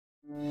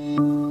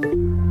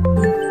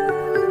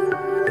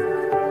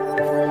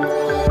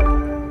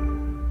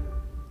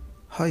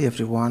Hi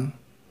everyone,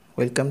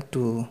 welcome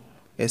to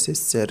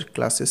 5.shsirclasses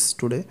classes.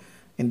 Today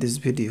in this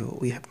video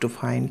we have to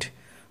find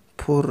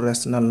four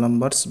rational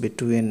numbers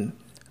between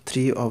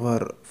 3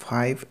 over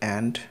 5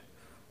 and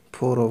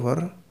 4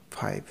 over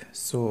 5.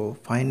 So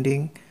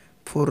finding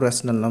four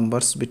rational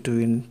numbers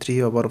between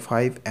 3 over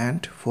 5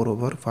 and 4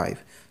 over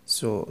 5.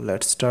 So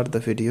let's start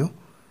the video.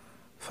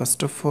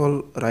 First of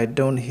all, write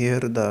down here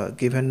the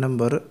given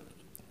number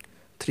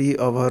 3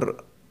 over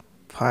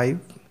 5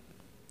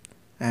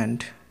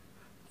 and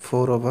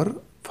 4 over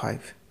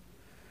 5.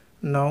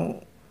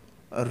 Now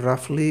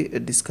roughly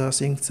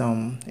discussing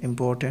some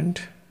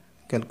important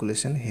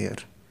calculation here.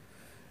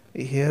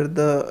 Here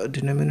the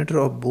denominator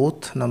of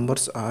both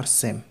numbers are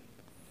same.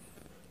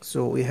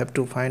 So we have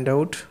to find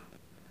out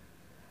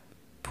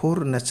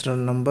four natural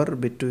number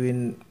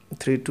between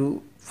 3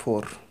 to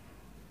 4.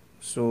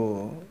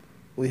 So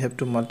we have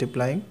to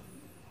multiply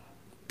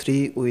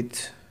 3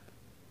 with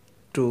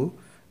 2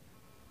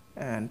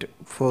 and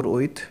 4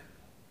 with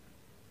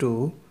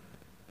 2.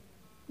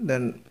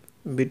 Then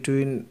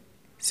between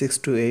 6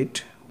 to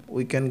 8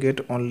 we can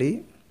get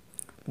only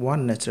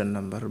one natural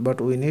number, but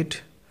we need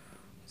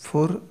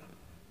four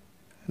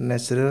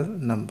natural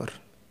number.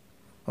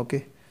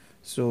 Okay,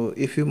 so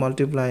if you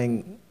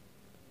multiplying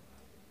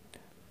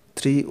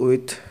 3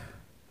 with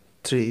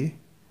 3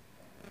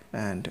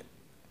 and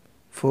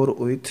 4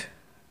 with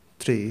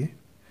 3,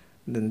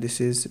 then this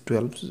is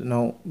 12.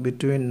 Now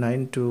between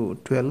 9 to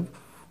 12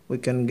 we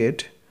can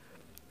get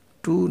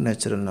two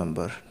natural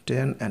number,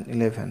 10 and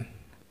 11,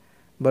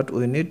 but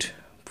we need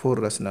four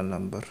rational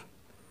number.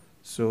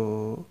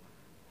 So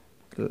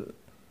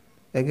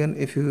again,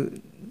 if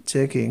you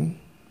checking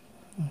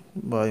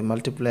by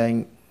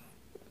multiplying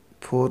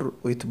 4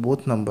 with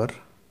both number,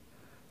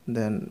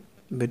 then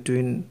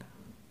between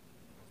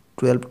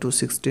 12 to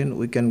 16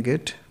 we can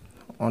get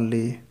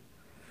only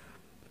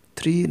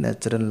three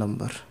natural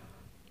number,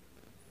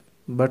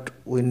 but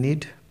we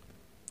need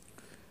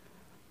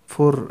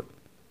four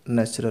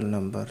natural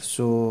number.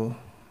 So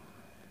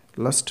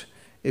last,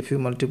 if you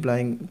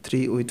multiplying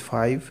 3 with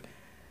 5,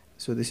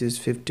 so this is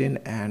 15,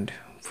 and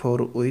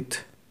 4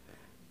 with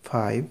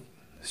 5,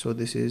 so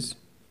this is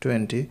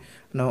 20.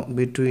 Now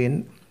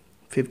between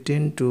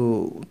 15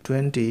 to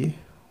 20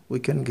 we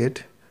can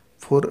get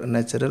four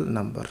natural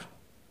number.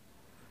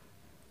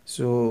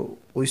 So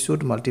we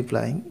should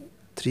multiplying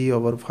 3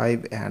 over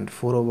 5 and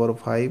 4 over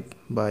 5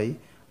 by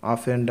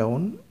up and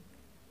down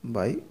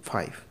by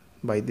 5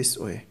 by this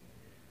way.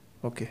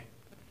 Okay,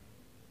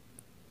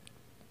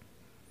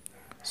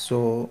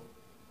 so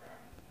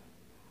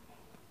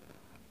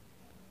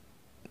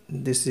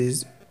this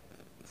is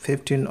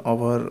 15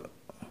 over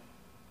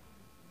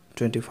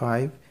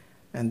 25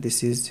 and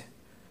this is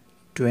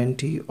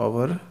 20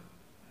 over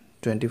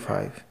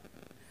 25.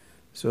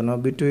 So now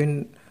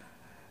between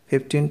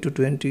 15 to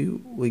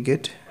 20 we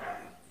get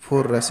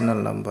four rational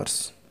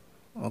numbers.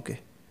 Okay,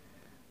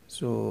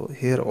 so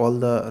here all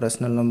the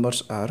rational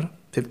numbers are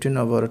 15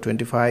 over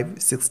 25,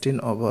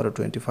 16 over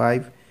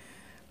 25,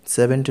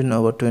 17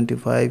 over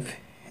 25,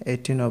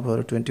 18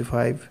 over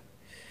 25,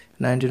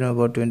 19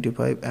 over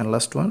 25, and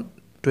last one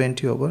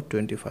 20 over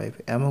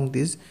 25. Among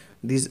these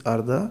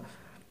are the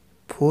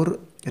four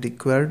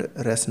required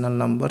rational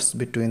numbers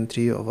between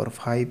 3 over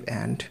 5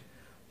 and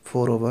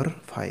 4 over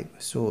 5.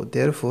 So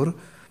therefore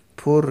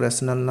four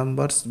rational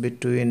numbers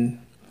between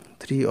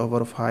 3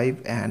 over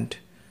 5 and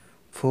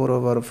 4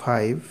 over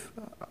 5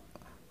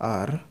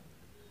 are,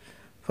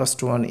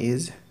 first one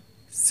is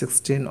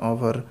 16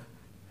 over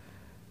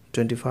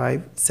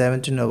 25,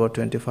 17 over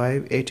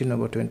 25, 18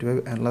 over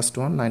 25, and last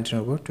one 19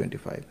 over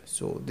 25.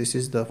 So this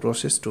is the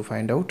process to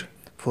find out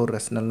four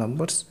rational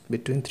numbers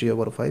between 3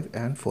 over 5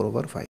 and 4 over 5.